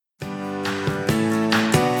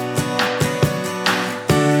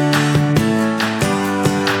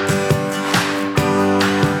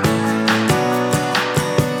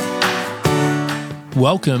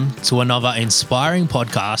Welcome to another inspiring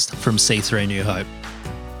podcast from C3 New Hope.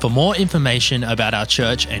 For more information about our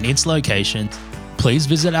church and its location, please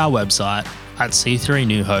visit our website at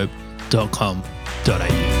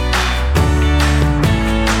c3newhope.com.au.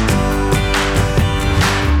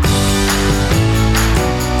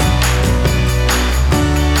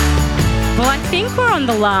 Well, I think we're on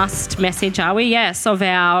the last message, are we? Yes, of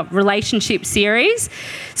our relationship series.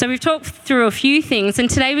 So we've talked through a few things, and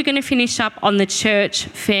today we're going to finish up on the church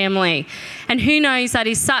family. And who knows, that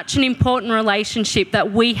is such an important relationship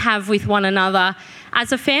that we have with one another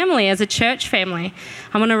as a family, as a church family.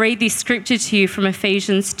 I want to read this scripture to you from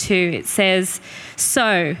Ephesians 2. It says,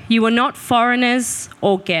 "So you are not foreigners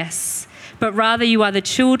or guests, but rather you are the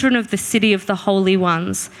children of the city of the holy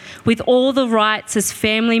ones, with all the rights as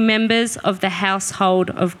family members of the household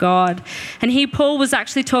of God." And here Paul was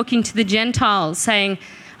actually talking to the Gentiles, saying,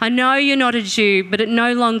 I know you're not a Jew, but it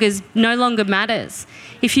no longer matters.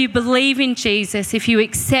 If you believe in Jesus, if you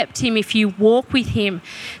accept him, if you walk with him,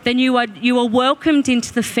 then you are welcomed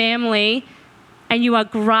into the family and you are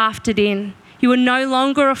grafted in. You are no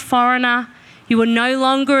longer a foreigner. You are no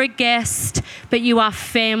longer a guest, but you are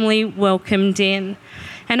family welcomed in.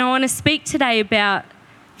 And I want to speak today about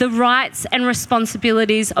the rights and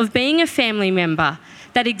responsibilities of being a family member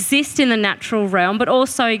that exist in the natural realm, but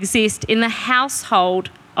also exist in the household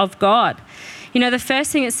of God. You know, the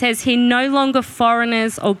first thing it says here, no longer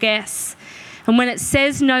foreigners or guests. And when it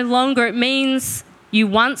says no longer, it means you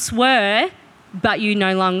once were, but you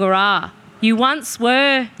no longer are. You once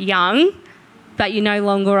were young, but you no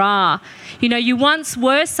longer are. You know, you once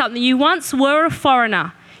were something. You once were a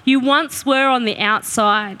foreigner. You once were on the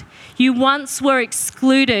outside. You once were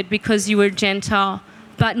excluded because you were Gentile,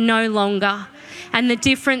 but no longer. And the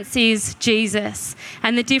difference is Jesus.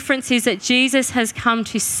 And the difference is that Jesus has come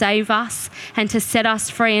to save us and to set us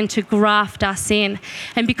free and to graft us in.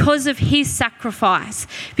 And because of his sacrifice,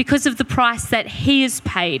 because of the price that he has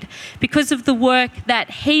paid, because of the work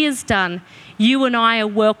that he has done, you and I are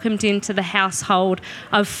welcomed into the household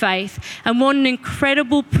of faith. And what an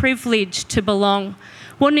incredible privilege to belong.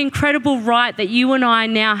 What an incredible right that you and I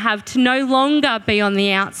now have to no longer be on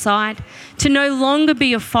the outside, to no longer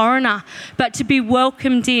be a foreigner, but to be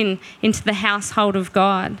welcomed into the household of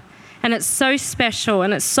God. And it's so special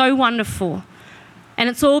and it's so wonderful. And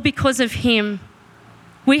it's all because of him.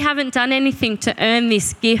 We haven't done anything to earn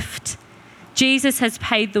this gift. Jesus has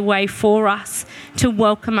paid the way for us to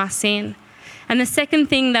welcome us in. And the second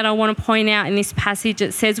thing that I want to point out in this passage,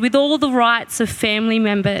 it says, with all the rights of family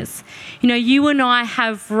members, you know, you and I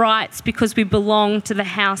have rights because we belong to the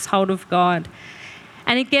household of God.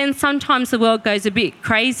 And again, sometimes the world goes a bit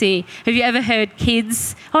crazy. Have you ever heard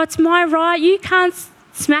kids, oh, it's my right, you can't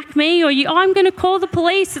smack me, or I'm going to call the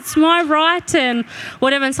police, it's my right, and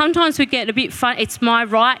whatever. And sometimes we get a bit fun. It's my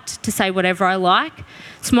right to say whatever I like.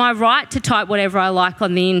 It's my right to type whatever I like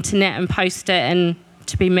on the internet and post it and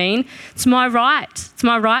to be mean. It's my right. It's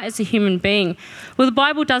my right as a human being. Well, the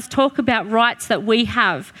Bible does talk about rights that we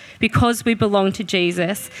have because we belong to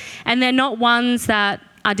Jesus, and they're not ones that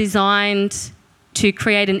are designed to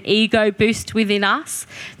create an ego boost within us.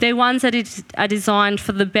 They're ones that are designed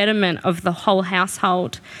for the betterment of the whole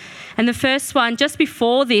household. And the first one, just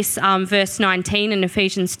before this, verse 19 in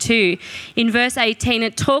Ephesians 2, in verse 18,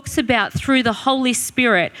 it talks about through the Holy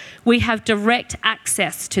Spirit, we have direct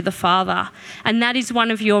access to the Father. And that is one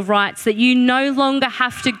of your rights, that you no longer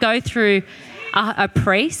have to go through a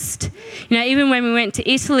priest. You know, even when we went to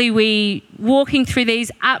Italy, we walking through these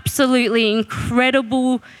absolutely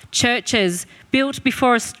incredible churches built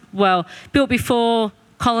before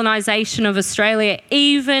colonisation of Australia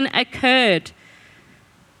even occurred.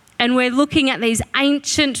 And we're looking at these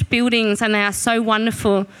ancient buildings and they are so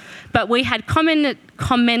wonderful. But we had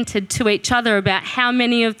commented to each other about how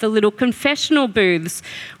many of the little confessional booths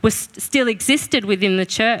still existed within the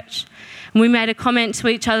church. And we made a comment to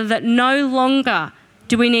each other that no longer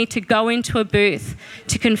do we need to go into a booth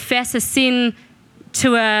to confess a sin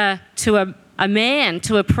to a man,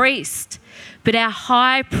 to a priest. But our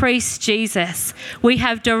high priest, Jesus, we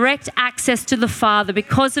have direct access to the Father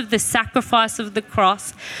because of the sacrifice of the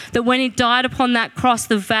cross, that when he died upon that cross,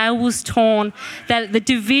 the veil was torn, that the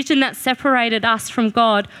division that separated us from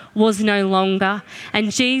God was no longer.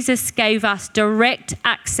 And Jesus gave us direct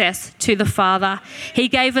access to the Father. He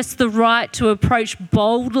gave us the right to approach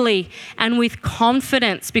boldly and with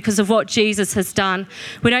confidence because of what Jesus has done.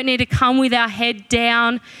 We don't need to come with our head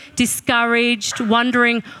down, discouraged,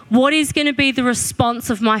 wondering what is going to be the response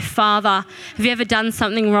of my Father. Have you ever done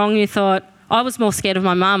something wrong? You thought, I was more scared of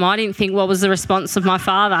my mum. I didn't think what was the response of my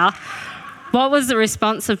father. What was the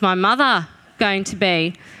response of my mother going to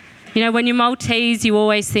be? You know, when you're Maltese, you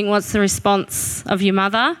always think, what's the response of your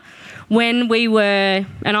mother? When we were,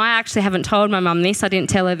 and I actually haven't told my mum this, I didn't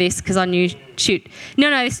tell her this because I knew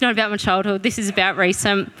no, this is not about my childhood, this is about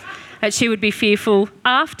recent, that she would be fearful.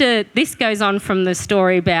 After, this goes on from the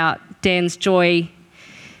story about Dan's joy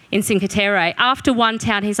in Cinque Terre. After one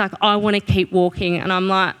town, he's like, I want to keep walking. And I'm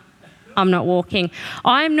like, I'm not walking.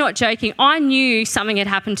 I'm not joking. I knew something had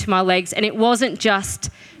happened to my legs, and it wasn't just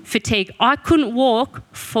fatigue. I couldn't walk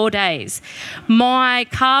for days. My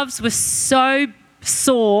calves were so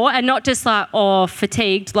sore, and not just like,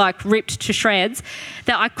 fatigued, like ripped to shreds,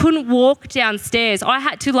 that I couldn't walk downstairs. I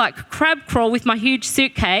had to like crab crawl with my huge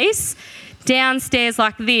suitcase downstairs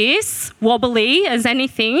like this, wobbly as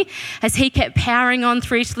anything, as he kept powering on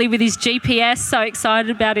through Italy with his GPS, so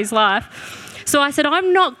excited about his life. So I said,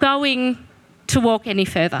 I'm not going to walk any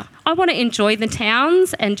further. I want to enjoy the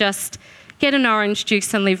towns and just get an orange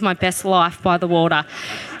juice and live my best life by the water.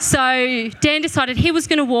 So Dan decided he was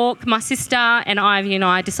going to walk. My sister and Ivy and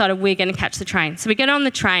I decided we're going to catch the train. So we get on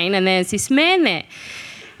the train and there's this man there.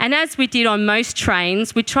 And as we did on most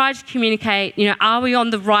trains, we tried to communicate, you know, are we on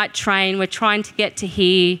the right train? We're trying to get to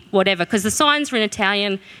here, whatever, because the signs were in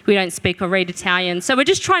Italian. We don't speak or read Italian. So we're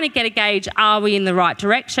just trying to get a gauge, are we in the right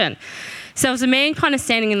direction? So there was a man kind of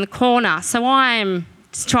standing in the corner. So I'm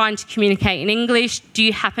trying to communicate in English. Do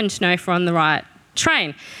you happen to know if we're on the right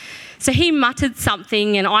train? So he muttered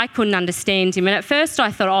something and I couldn't understand him. And at first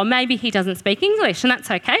I thought, maybe he doesn't speak English, and that's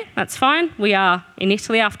okay. That's fine. We are in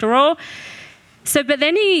Italy after all. So, but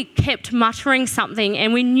then he kept muttering something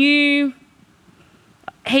and we knew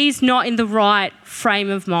he's not in the right frame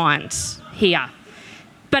of mind here.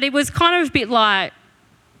 But it was kind of a bit like,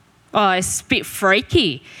 it's a bit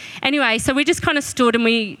freaky. Anyway, so we just kind of stood and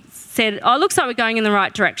we said, it looks like we're going in the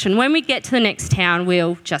right direction. When we get to the next town,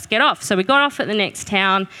 we'll just get off. So we got off at the next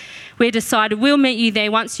town. We decided we'll meet you there.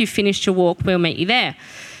 Once you've finished your walk, we'll meet you there.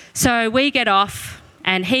 So we get off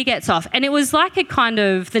and he gets off. And it was like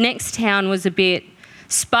the next town was a bit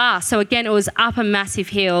sparse. So again, it was up a massive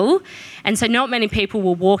hill. And so not many people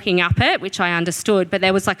were walking up it, which I understood, but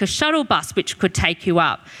there was like a shuttle bus which could take you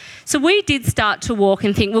up. So we did start to walk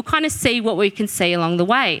and think, we'll kind of see what we can see along the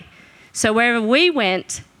way. So wherever we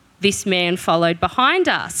went, this man followed behind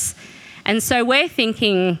us. And so we're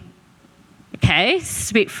thinking, okay, this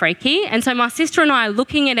is a bit freaky. And so my sister and I are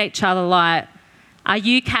looking at each other like, are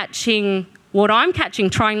you catching what I'm catching,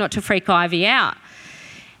 trying not to freak Ivy out?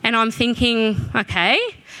 And I'm thinking, okay.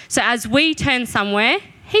 So as we turn somewhere,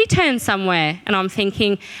 he turns somewhere. And I'm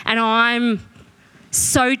thinking, and I'm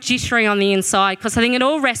so jittery on the inside because I think it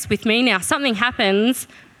all rests with me now. Something happens,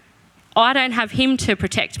 I don't have him to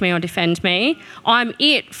protect me or defend me. I'm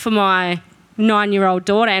it for my 9-year-old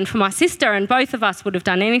daughter and for my sister, and both of us would have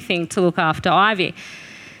done anything to look after Ivy.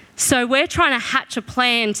 So we're trying to hatch a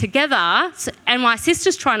plan together, and my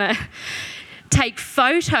sister's trying to take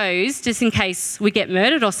photos just in case we get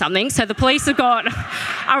murdered or something. So the police have got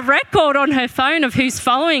a record on her phone of who's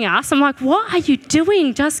following us. I'm like, what are you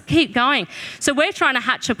doing? Just keep going. So we're trying to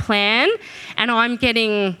hatch a plan, and I'm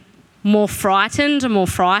getting more frightened and more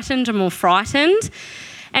frightened and more frightened.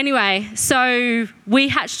 Anyway, so we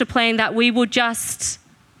hatched a plan that we would just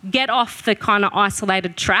get off the kind of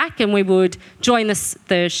isolated track and we would join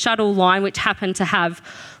the shuttle line, which happened to have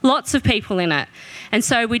lots of people in it. And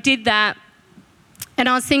so we did that. And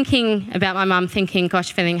I was thinking about my mum, thinking, gosh,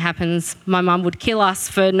 if anything happens, my mum would kill us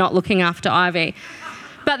for not looking after Ivy.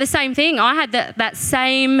 But the same thing, I had that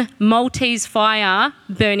same Maltese fire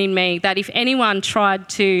burn in me, that if anyone tried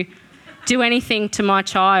to do anything to my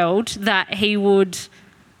child, that he would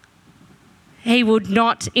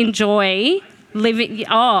not enjoy living.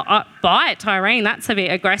 Bite, Irene, that's a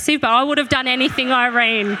bit aggressive, but I would have done anything,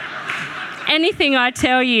 Irene. Anything, I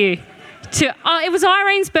tell you. It was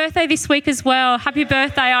Irene's birthday this week as well. Happy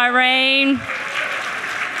birthday, Irene.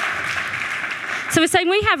 So we're saying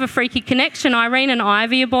we have a freaky connection. Irene and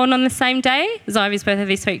Ivy are born on the same day. It's Ivy's birthday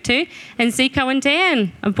this week too. And Zico and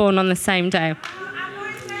Dan are born on the same day.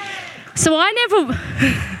 So I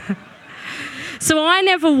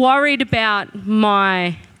never worried about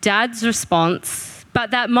my dad's response,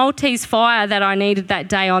 but that Maltese fire that I needed that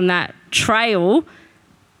day on that trail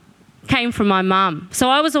came from my mum. So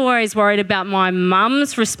I was always worried about my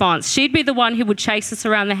mum's response. She'd be the one who would chase us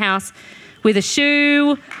around the house with a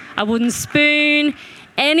shoe, a wooden spoon,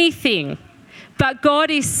 anything. But God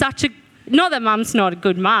is such a... Not that mum's not a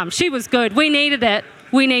good mum. She was good. We needed it.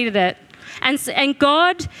 And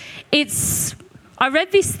God, I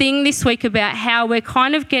read this thing this week about how we're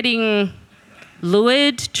kind of getting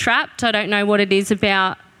lured, trapped, I don't know what it is,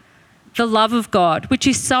 about the love of God, which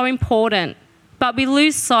is so important. But we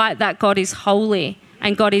lose sight that God is holy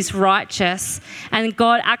and God is righteous, and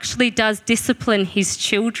God actually does discipline his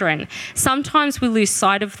children. Sometimes we lose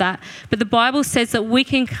sight of that, but the Bible says that we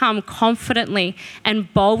can come confidently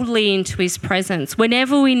and boldly into his presence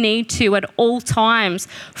whenever we need to, at all times.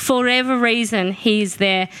 For whatever reason, he is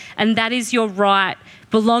there, and that is your right.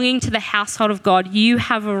 Belonging to the household of God, you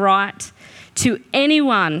have a right to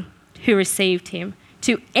anyone who received him.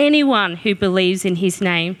 To anyone who believes in his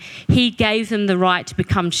name, he gave them the right to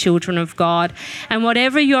become children of God. And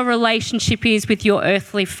whatever your relationship is with your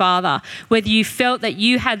earthly father, whether you felt that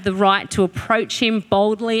you had the right to approach him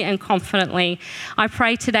boldly and confidently, I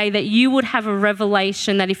pray today that you would have a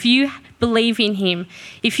revelation that if you believe in him,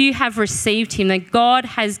 if you have received him, that God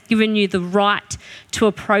has given you the right to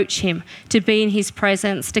approach him, to be in his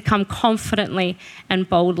presence, to come confidently and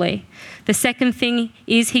boldly. The second thing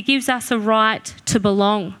is he gives us a right to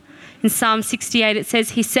belong. In Psalm 68, it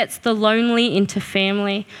says, he sets the lonely into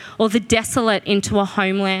family, or the desolate into a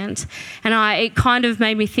homeland. And it kind of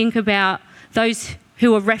made me think about those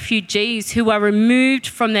who are refugees, who are removed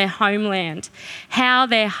from their homeland, how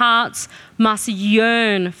their hearts must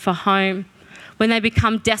yearn for home. When they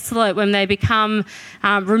become desolate, when they become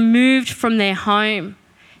removed from their home,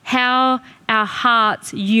 how our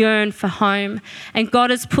hearts yearn for home. And God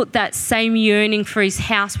has put that same yearning for his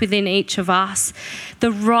house within each of us.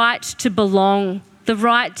 The right to belong, the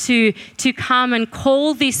right to come and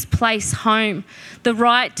call this place home, the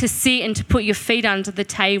right to sit and to put your feet under the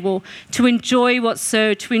table, to enjoy what's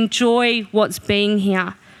served, to enjoy what's being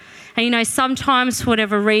here. And you know, sometimes for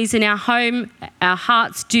whatever reason, our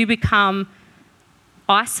hearts do become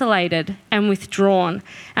isolated and withdrawn.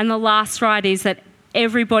 And the last right is that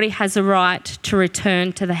everybody has a right to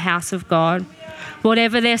return to the house of God.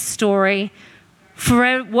 Whatever their story,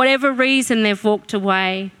 for whatever reason they've walked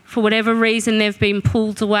away, for whatever reason they've been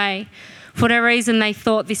pulled away, for whatever reason they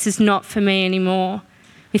thought this is not for me anymore.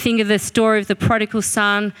 We think of the story of the prodigal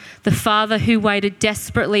son, the father who waited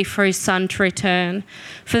desperately for his son to return,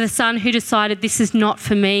 for the son who decided this is not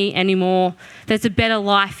for me anymore. There's a better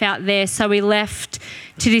life out there. So he left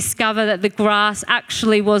to discover that the grass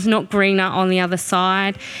actually was not greener on the other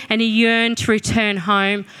side, and he yearned to return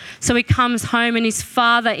home. So he comes home and his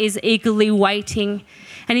father is eagerly waiting.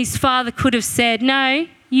 And his father could have said, no,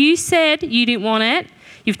 you said you didn't want it.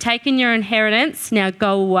 You've taken your inheritance, now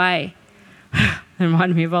go away. It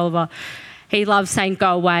reminded me of Oliver. He loves saying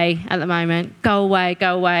go away at the moment. Go away,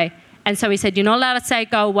 go away. And so he said, you're not allowed to say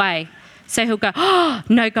go away. So he'll go, oh,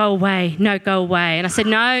 no, go away, no, go away. And I said,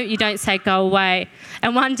 no, you don't say go away.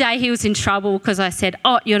 And one day he was in trouble because I said,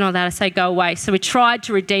 oh, you're not allowed to say go away. So he tried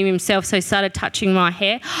to redeem himself, so he started touching my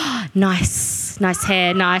hair. Oh, nice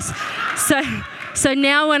hair, nice. So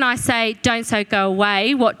now when I say don't say go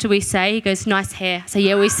away, what do we say? He goes, nice hair. So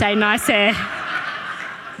yeah, we say nice hair.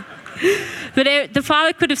 But the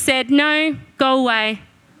father could have said, no, go away.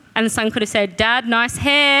 And the son could have said, Dad, nice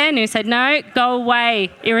hair. And he said, no, go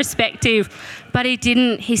away, irrespective. But he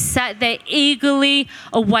didn't. He sat there eagerly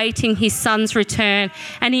awaiting his son's return.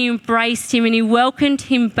 And he embraced him and he welcomed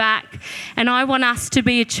him back. And I want us to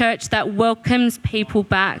be a church that welcomes people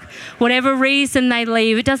back. Whatever reason they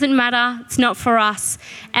leave, it doesn't matter. It's not for us.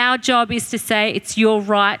 Our job is to say it's your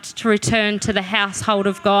right to return to the household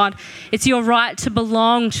of God. It's your right to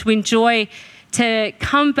belong, to enjoy, to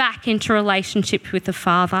come back into relationship with the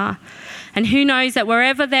Father. And who knows that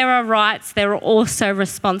wherever there are rights, there are also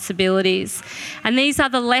responsibilities. And these are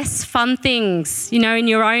the less fun things, you know, in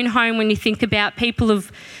your own home when you think about people who've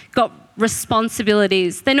got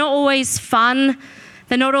responsibilities. They're not always fun.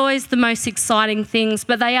 They're not always the most exciting things,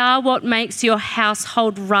 but they are what makes your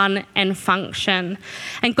household run and function.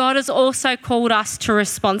 And God has also called us to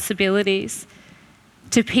responsibilities,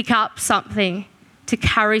 to pick up something, to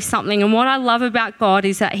carry something. And what I love about God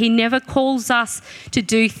is that he never calls us to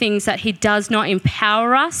do things that he does not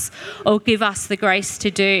empower us or give us the grace to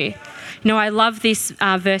do. You know, I love this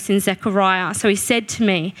verse in Zechariah. So he said to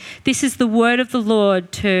me, this is the word of the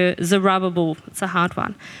Lord to Zerubbabel. It's a hard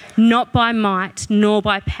one. Not by might nor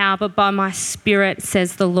by power, but by my spirit,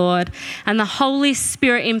 says the Lord. And the Holy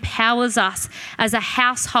Spirit empowers us as a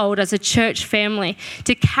household, as a church family,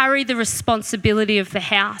 to carry the responsibility of the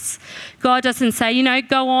house. God doesn't say, you know,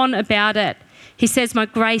 go on about it. He says, my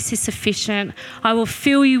grace is sufficient. I will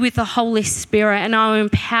fill you with the Holy Spirit and I will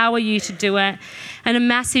empower you to do it. And a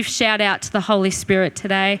massive shout out to the Holy Spirit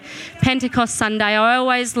today. Pentecost Sunday, I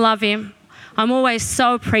always love him. I'm always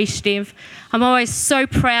so appreciative. I'm always so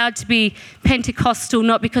proud to be Pentecostal,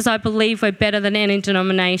 not because I believe we're better than any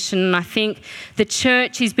denomination. And I think the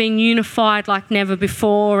church is being unified like never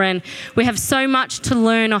before, and we have so much to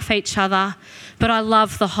learn off each other. But I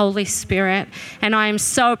love the Holy Spirit, and I am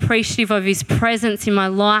so appreciative of his presence in my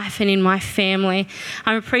life and in my family.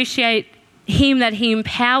 I appreciate him, that he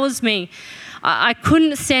empowers me. I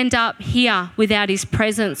couldn't stand up here without his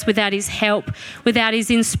presence, without his help, without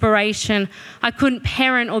his inspiration. I couldn't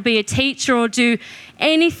parent or be a teacher or do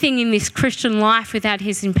anything in this Christian life without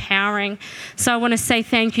his empowering. So I want to say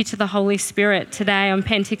thank you to the Holy Spirit today on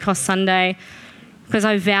Pentecost Sunday, because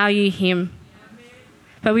I value him.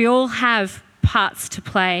 But we all have parts to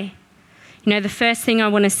play. You know, the first thing I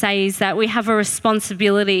want to say is that we have a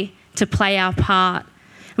responsibility to play our part.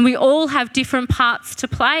 And we all have different parts to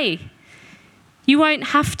play. You won't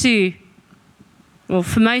have to, well,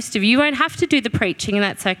 for most of you, you won't have to do the preaching, and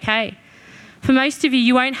that's okay. For most of you,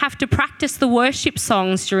 you won't have to practice the worship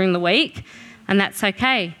songs during the week, and that's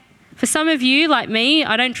okay. For some of you, like me,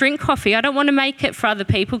 I don't drink coffee. I don't want to make it for other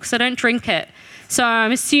people because I don't drink it. So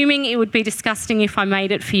I'm assuming it would be disgusting if I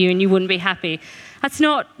made it for you and you wouldn't be happy. That's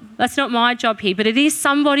not my job here, but it is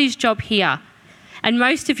somebody's job here. And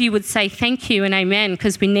most of you would say thank you and amen,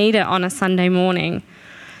 because we need it on a Sunday morning.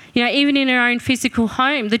 You know, even in our own physical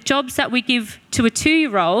home, the jobs that we give to a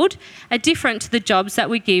 2-year-old are different to the jobs that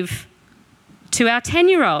we give to our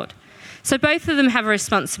 10-year-old. So both of them have a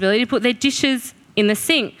responsibility to put their dishes in the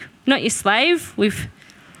sink. Not your slave. We've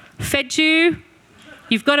fed you.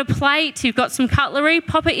 You've got a plate. You've got some cutlery.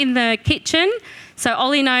 Pop it in the kitchen. So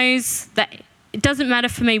Ollie knows that it doesn't matter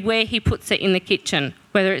for me where he puts it in the kitchen,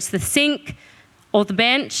 whether it's the sink or the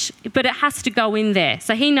bench, but it has to go in there.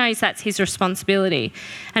 So he knows that's his responsibility.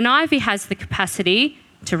 And Ivy has the capacity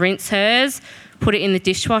to rinse hers, put it in the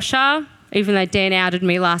dishwasher, even though Dan outed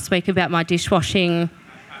me last week about my dishwashing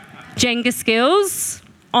Jenga skills.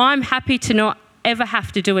 I'm happy to not ever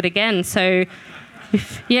have to do it again. So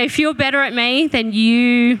if you're better at me, then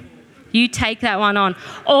you take that one on.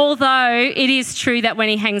 Although it is true that when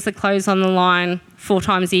he hangs the clothes on the line 4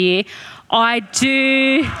 times a year, I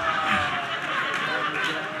do...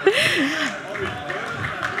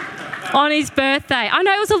 on his birthday. I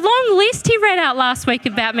know, it was a long list he read out last week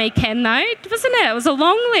about me, Ken, though, wasn't it? It was a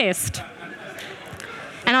long list.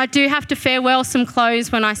 And I do have to farewell some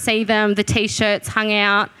clothes when I see them, the T-shirts hung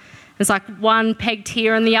out. There's like one pegged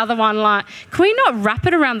here and the other one like, can we not wrap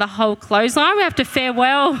it around the whole clothesline? We have to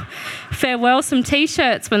farewell some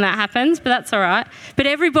T-shirts when that happens, but that's all right. But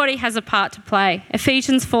everybody has a part to play.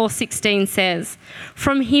 Ephesians 4:16 says,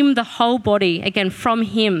 from him the whole body, again from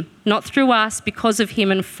him, not through us, because of him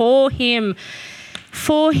and for him.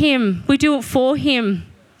 For him. We do it for him.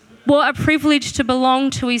 What a privilege to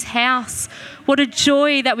belong to his house. What a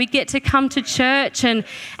joy that we get to come to church and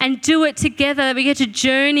do it together. We get to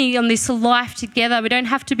journey on this life together. We don't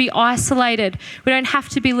have to be isolated. We don't have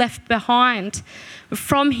to be left behind.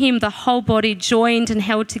 From him, the whole body, joined and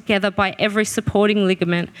held together by every supporting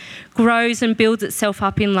ligament, grows and builds itself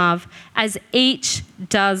up in love as each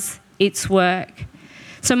does its work.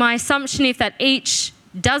 So my assumption is that each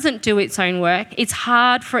doesn't do its own work, it's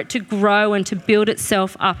hard for it to grow and to build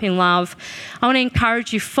itself up in love. I want to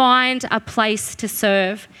encourage you, find a place to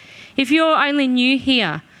serve. If you're only new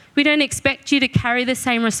here, we don't expect you to carry the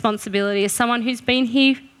same responsibility as someone who's been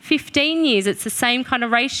here 15 years. It's the same kind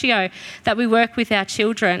of ratio that we work with our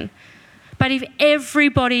children. But if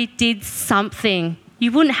everybody did something,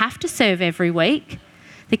 you wouldn't have to serve every week.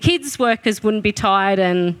 The kids' workers wouldn't be tired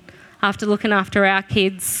and after looking after our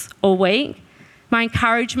kids all week. My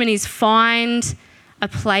encouragement is find a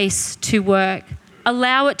place to work.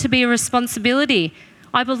 Allow it to be a responsibility.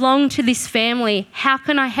 I belong to this family. How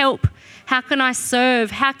can I help? How can I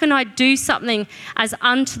serve? How can I do something as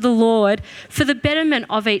unto the Lord for the betterment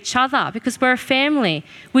of each other? Because we're a family.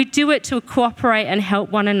 We do it to cooperate and help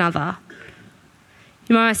one another.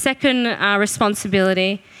 My second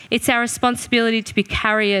responsibility, it's our responsibility to be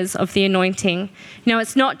carriers of the anointing. You know,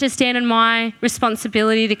 it's not just Dan and my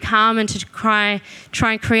responsibility to come and to try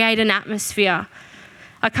and create an atmosphere.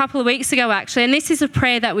 A couple of weeks ago, actually, and this is a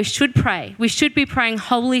prayer that we should pray. We should be praying,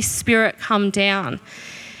 Holy Spirit, come down.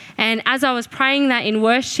 And as I was praying that in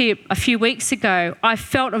worship a few weeks ago, I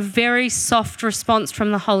felt a very soft response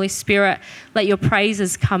from the Holy Spirit, let your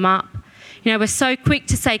praises come up. You know, we're so quick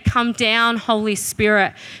to say, come down, Holy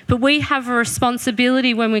Spirit. But we have a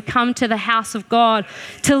responsibility when we come to the house of God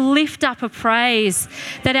to lift up a praise,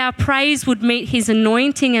 that our praise would meet his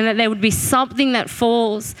anointing and that there would be something that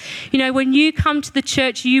falls. You know, when you come to the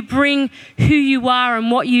church, you bring who you are and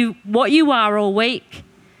what you are all week.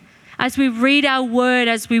 as we read our word,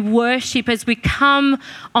 as we worship, as we come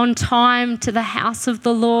on time to the house of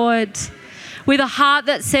the Lord with a heart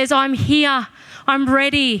that says, I'm here, I'm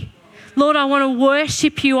ready. Lord, I want to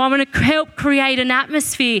worship you. I want to help create an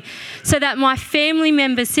atmosphere so that my family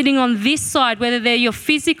members sitting on this side, whether they're your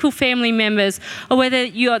physical family members or whether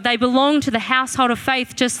they belong to the household of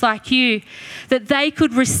faith just like you, that they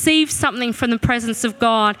could receive something from the presence of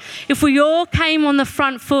God. If we all came on the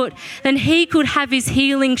front foot, then he could have his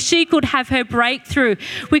healing, she could have her breakthrough.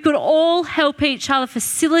 We could all help each other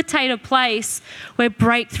facilitate a place where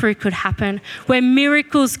breakthrough could happen, where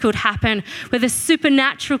miracles could happen, where the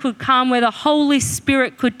supernatural could come, where the Holy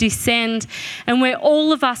Spirit could descend, and where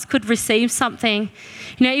all of us could receive something.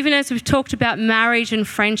 You know, even as we've talked about marriage and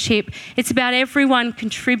friendship, it's about everyone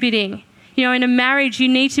contributing. You know, in a marriage, you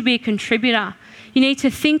need to be a contributor. You need to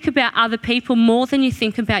think about other people more than you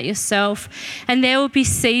think about yourself. And there will be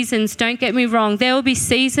seasons, don't get me wrong, there will be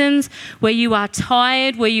seasons where you are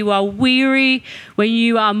tired, where you are weary, where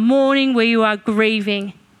you are mourning, where you are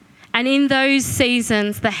grieving. And in those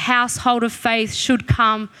seasons, the household of faith should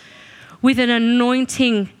come with an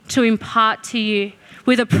anointing to impart to you,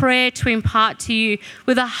 with a prayer to impart to you,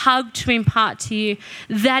 with a hug to impart to you.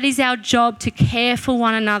 That is our job, to care for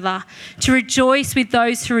one another, to rejoice with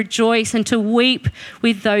those who rejoice and to weep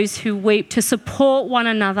with those who weep, to support one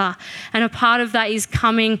another. And a part of that is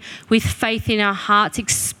coming with faith in our hearts,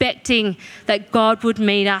 expecting that God would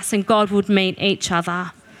meet us and God would meet each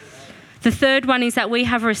other. The third one is that we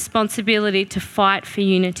have a responsibility to fight for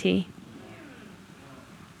unity.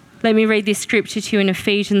 Let me read this scripture to you in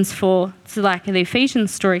Ephesians 4. It's like the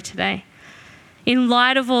Ephesians story today. In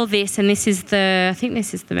light of all this, and I think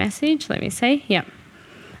this is the message. Let me see. Yeah.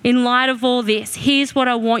 In light of all this, here's what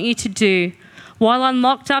I want you to do. While I'm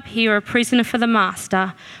locked up here, a prisoner for the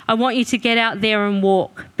master, I want you to get out there and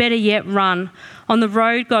walk. Better yet, run on the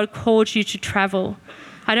road God called you to travel.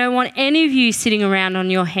 I don't want any of you sitting around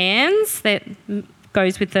on your hands. That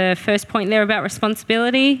goes with the first point there about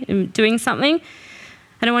responsibility and doing something.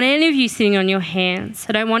 I don't want any of you sitting on your hands.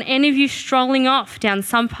 I don't want any of you strolling off down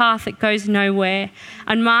some path that goes nowhere.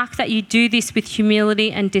 And mark that you do this with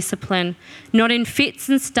humility and discipline, not in fits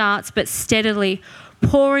and starts, but steadily,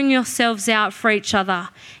 pouring yourselves out for each other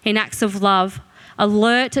in acts of love,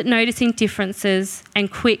 alert at noticing differences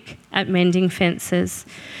and quick at mending fences.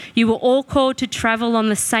 You were all called to travel on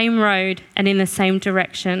the same road and in the same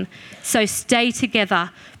direction. So stay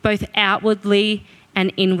together, both outwardly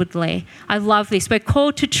and inwardly. I love this. We're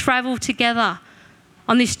called to travel together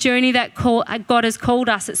on this journey that God has called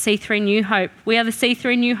us at C3 New Hope. We are the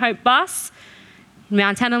C3 New Hope bus,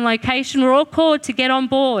 Mount Annan location. We're all called to get on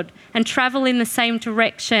board and travel in the same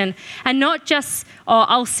direction. And not just,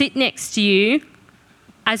 I'll sit next to you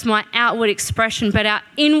as my outward expression, but our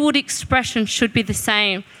inward expression should be the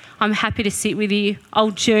same. I'm happy to sit with you.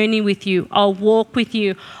 I'll journey with you. I'll walk with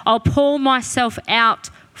you. I'll pour myself out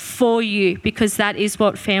for you, because that is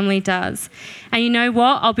what family does. And you know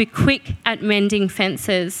what? I'll be quick at mending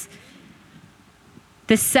fences.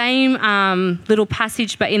 The same little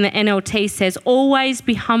passage, but in the NLT says, always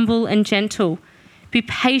be humble and gentle. Be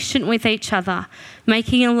patient with each other,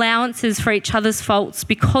 making allowances for each other's faults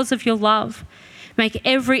because of your love. Make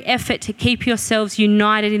every effort to keep yourselves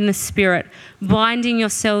united in the Spirit, binding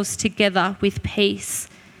yourselves together with peace.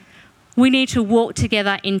 We need to walk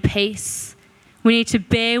together in peace. We need to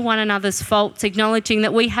bear one another's faults, acknowledging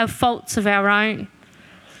that we have faults of our own.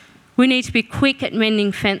 We need to be quick at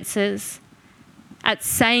mending fences, at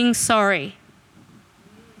saying sorry,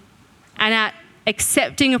 and at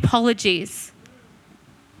accepting apologies,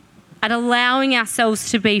 at allowing ourselves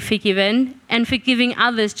to be forgiven and forgiving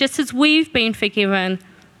others just as we've been forgiven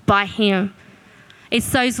by Him. It's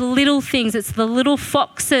those little things, it's the little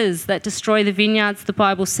foxes that destroy the vineyards, the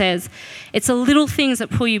Bible says. It's the little things that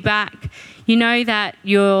pull you back. You know that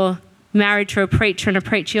you're married to a preacher and a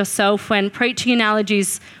preacher yourself when preaching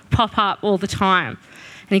analogies pop up all the time.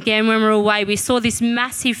 And again, when we were away, we saw this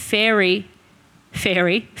massive ferry,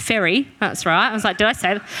 that's right. I was like, did I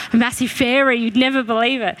say that? A massive ferry, you'd never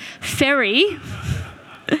believe it. Ferry.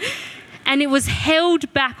 And it was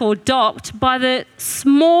held back or docked by the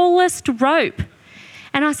smallest rope.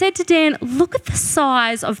 And I said to Dan, look at the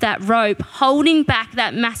size of that rope holding back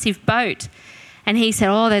that massive boat. And he said,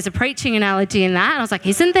 oh, there's a preaching analogy in that. And I was like,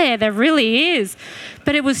 isn't there? There really is.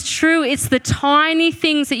 But it was true. It's the tiny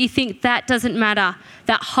things that you think that doesn't matter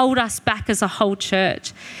that hold us back as a whole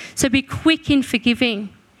church. So be quick in forgiving.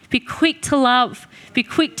 Be quick to love. Be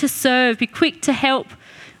quick to serve. Be quick to help.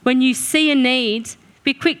 When you see a need,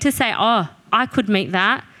 be quick to say, oh, I could meet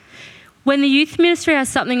that. When the youth ministry has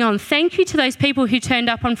something on, thank you to those people who turned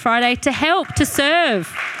up on Friday to help, to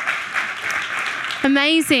serve.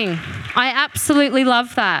 Amazing. I absolutely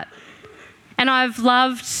love that. And I've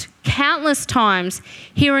loved countless times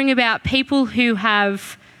hearing about people who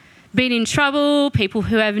have been in trouble, people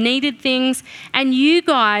who have needed things, and you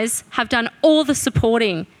guys have done all the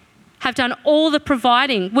supporting, have done all the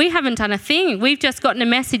providing. We haven't done a thing. We've just gotten a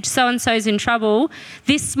message, so-and-so's in trouble.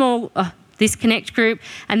 This Connect group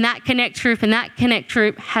and that Connect group and that Connect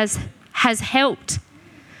group has helped.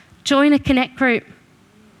 Join a Connect group.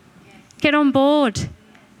 Get on board.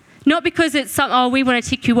 Not because it's something, we want to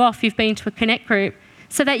tick you off, you've been to a Connect group,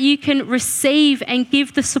 so that you can receive and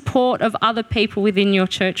give the support of other people within your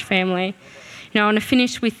church family. I want to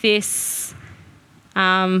finish with this.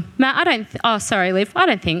 Matt, sorry, Liv, I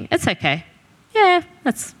don't think, it's okay. Yeah,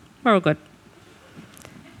 we're all good.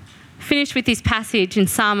 Finish with this passage in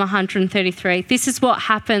Psalm 133. This is what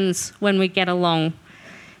happens when we get along.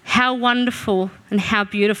 How wonderful and how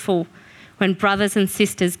beautiful when brothers and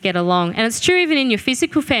sisters get along. And it's true even in your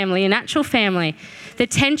physical family, your natural family. The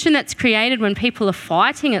tension that's created when people are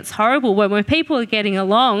fighting, it's horrible. When people are getting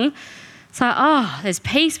along, it's like, there's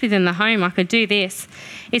peace within the home. I could do this.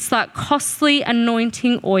 It's like costly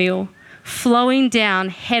anointing oil flowing down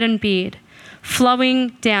head and beard, flowing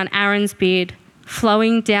down Aaron's beard,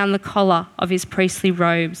 flowing down the collar of his priestly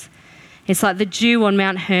robes. It's like the dew on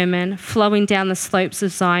Mount Hermon flowing down the slopes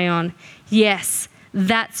of Zion. Yes,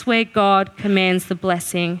 that's where God commands the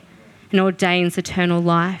blessing and ordains eternal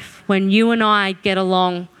life. When you and I get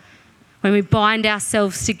along, when we bind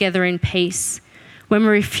ourselves together in peace, when we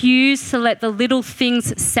refuse to let the little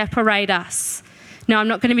things separate us. No, I'm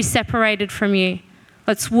not going to be separated from you.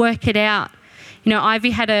 Let's work it out.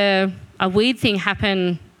 Ivy had a weird thing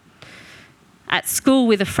happen at school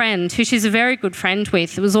with a friend who she's a very good friend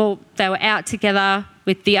with. They were out together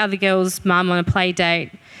with the other girl's mum on a play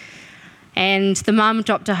date. And the mum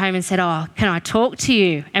dropped her home and said, can I talk to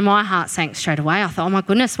you? And my heart sank straight away. I thought, oh my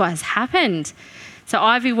goodness, what has happened? So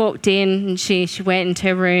Ivy walked in and she went into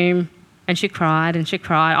her room and she cried and she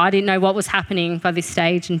cried. I didn't know what was happening by this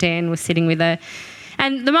stage and Dan was sitting with her.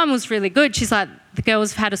 And the mum was really good. She's like, the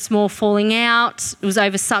girls have had a small falling out. It was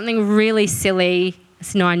over something really silly,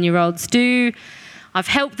 as 9-year-olds do. I've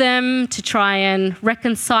helped them to try and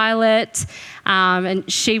reconcile it. And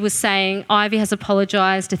she was saying, Ivy has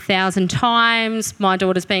apologised 1,000 times. My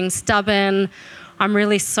daughter's being stubborn. I'm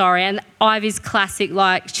really sorry. And Ivy's classic,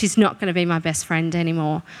 she's not going to be my best friend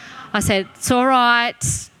anymore. I said, it's all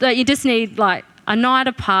right. You just need a night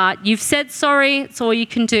apart. You've said sorry. It's all you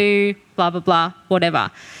can do, blah, blah, blah,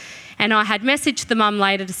 whatever. And I had messaged the mum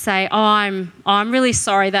later to say, I'm really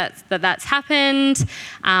sorry that's happened.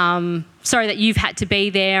 Sorry that you've had to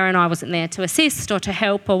be there and I wasn't there to assist or to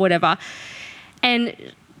help or whatever.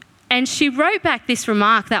 And she wrote back this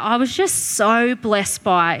remark that I was just so blessed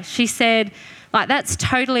by. She said, that's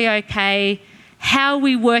totally okay. How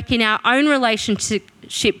we work in our own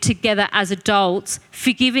relationship together as adults,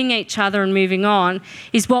 forgiving each other and moving on,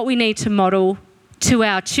 is what we need to model to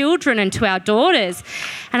our children and to our daughters.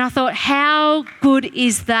 And I thought, how good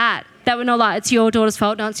is that? That we're not it's your daughter's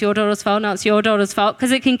fault, no, it's your daughter's fault, no, it's your daughter's fault,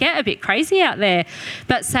 because it can get a bit crazy out there.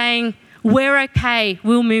 But saying, we're okay,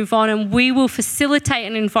 we'll move on, and we will facilitate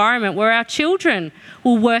an environment where our children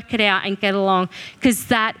will work it out and get along, because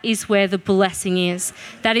that is where the blessing is.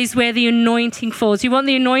 That is where the anointing falls. You want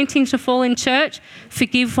the anointing to fall in church?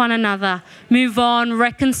 Forgive one another. Move on,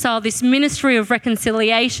 reconcile. This ministry of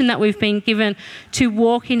reconciliation that we've been given to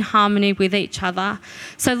walk in harmony with each other.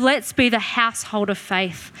 So let's be the household of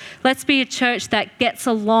faith. Let's be a church that gets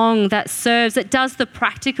along, that serves, that does the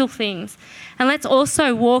practical things. And let's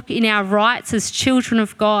also walk in our rights as children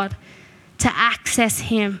of God to access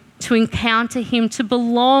Him, to encounter Him, to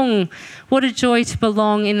belong. What a joy to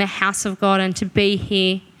belong in the house of God and to be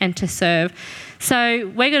here and to serve.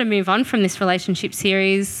 So we're going to move on from this relationship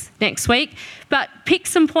series next week, but pick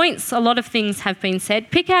some points. A lot of things have been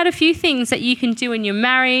said. Pick out a few things that you can do in your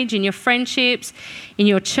marriage, in your friendships, in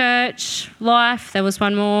your church life. There was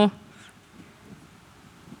one more.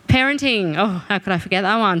 Parenting. Oh, how could I forget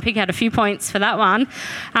that one? Pick out a few points for that one.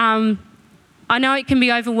 I know it can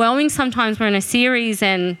be overwhelming sometimes. We're in a series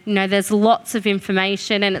and, there's lots of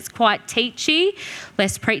information and it's quite teachy,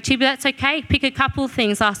 less preachy, but that's okay. Pick a couple of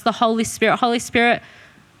things. Ask the Holy Spirit,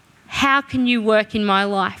 how can you work in my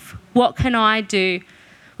life? What can I do?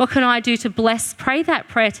 What can I do to bless? Pray that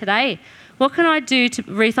prayer today. What can I do to...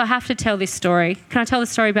 Ruth, I have to tell this story. Can I tell the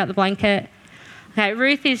story about the blanket? Okay,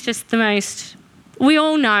 Ruth is just the most... We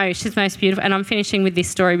all know she's most beautiful, and I'm finishing with this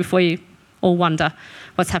story before you all wonder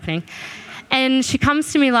what's happening. And she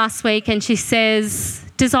comes to me last week and she says,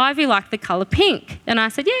 does Ivy like the colour pink? And I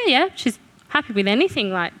said, yeah, she's happy with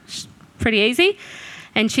anything, pretty easy.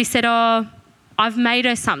 And she said, I I've made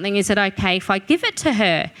her something. Is it okay if I give it to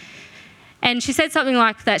her? And she said something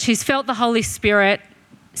like that. She's felt the Holy Spirit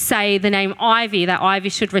say the name Ivy, that Ivy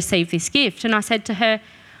should receive this gift. And I said to her,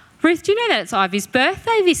 Ruth, do you know that it's Ivy's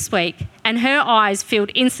birthday this week? And her eyes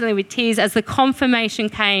filled instantly with tears as the confirmation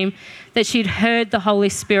came that she'd heard the Holy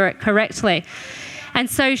Spirit correctly. And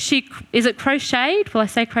so she, is it crocheted? Will I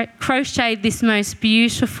say crocheted this most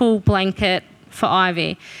beautiful blanket for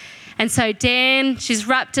Ivy. And so Dan, she's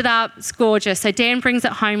wrapped it up, it's gorgeous. So Dan brings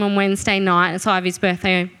it home on Wednesday night. It's Ivy's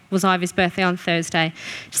birthday on Thursday.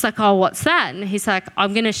 She's like, oh, what's that? And he's like,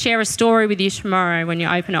 I'm going to share a story with you tomorrow when you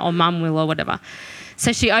open it, or Mum will, or whatever.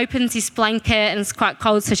 So she opens this blanket and it's quite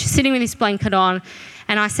cold, so she's sitting with this blanket on.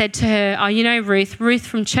 And I said to her, oh, you know, Ruth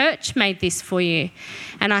from church made this for you.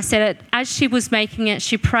 And I said, as she was making it,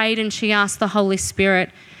 she prayed and she asked the Holy Spirit,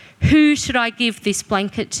 who should I give this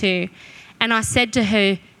blanket to? And I said to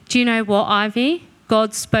her, do you know what, Ivy?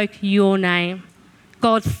 God spoke your name.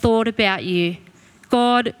 God thought about you.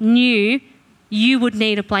 God knew you would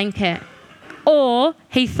need a blanket, or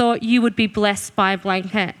he thought you would be blessed by a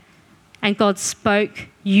blanket. And God spoke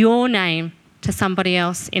your name to somebody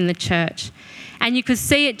else in the church. And you could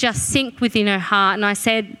see it just sink within her heart. And I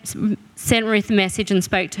sent Ruth a message and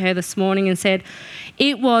spoke to her this morning and said,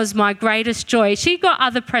 it was my greatest joy. She got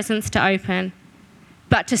other presents to open,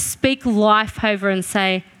 but to speak life over and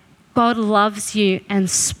say, God loves you, and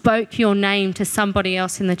spoke your name to somebody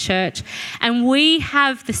else in the church. And we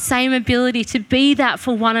have the same ability to be that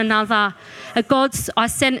for one another. I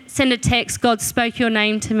send a text, God spoke your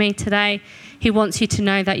name to me today. He wants you to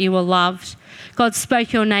know that you are loved. God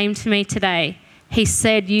spoke your name to me today. He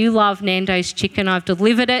said, you love Nando's chicken. I've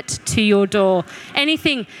delivered it to your door.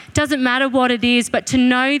 Anything, doesn't matter what it is, but to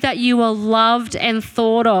know that you are loved and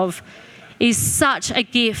thought of is such a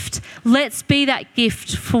gift. Let's be that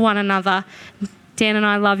gift for one another. Dan and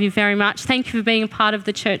I love you very much. Thank you for being a part of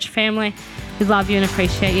the church family. We love you and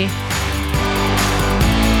appreciate you.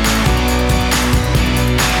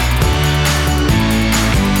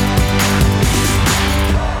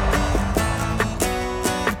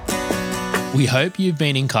 We hope you've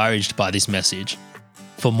been encouraged by this message.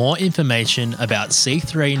 For more information about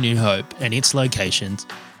C3 New Hope and its locations,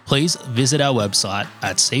 please visit our website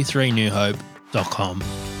at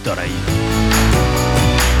c3newhope.com.au.